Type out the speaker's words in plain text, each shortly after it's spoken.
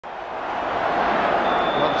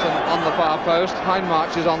Bolton on the far post.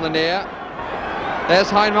 Hindmarch is on the near. There's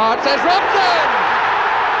Hindmarch, there's Robson!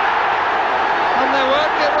 And they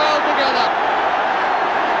work it well together.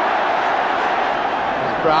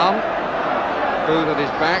 There's Brown. Booth at his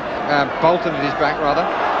back. Bolton at his back, rather.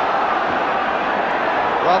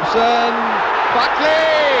 Robson. Buckley!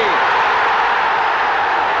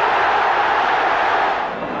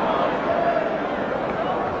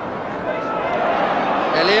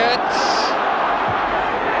 Elliott.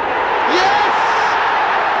 Yes!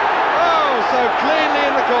 Oh, so cleanly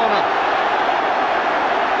in the corner.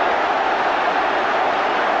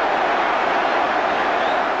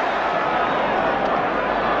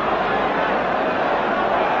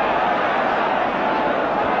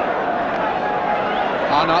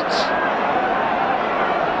 Arnott.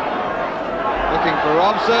 Looking for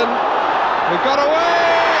Robson, who got away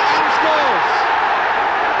and scores.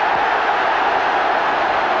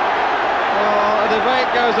 Oh, a debate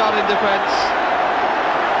goes on in defence.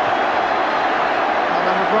 And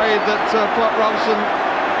I'm afraid that Pot Robson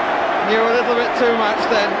knew a little bit too much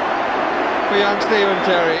then for young Stephen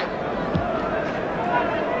Terry.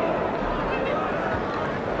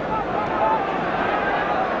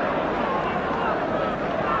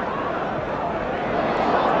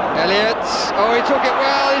 Elliott, oh, he took it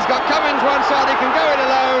well, he's got Cummins one side, he can go it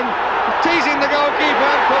alone, teasing the goalkeeper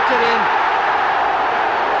and puts it in.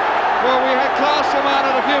 Well, we had class from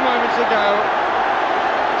Arnold a few moments ago,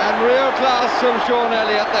 and real class from Sean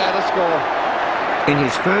Elliott there to score. In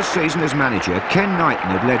his first season as manager, Ken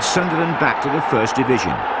Knighton had led Sunderland back to the First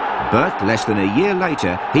Division. But less than a year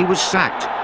later, he was sacked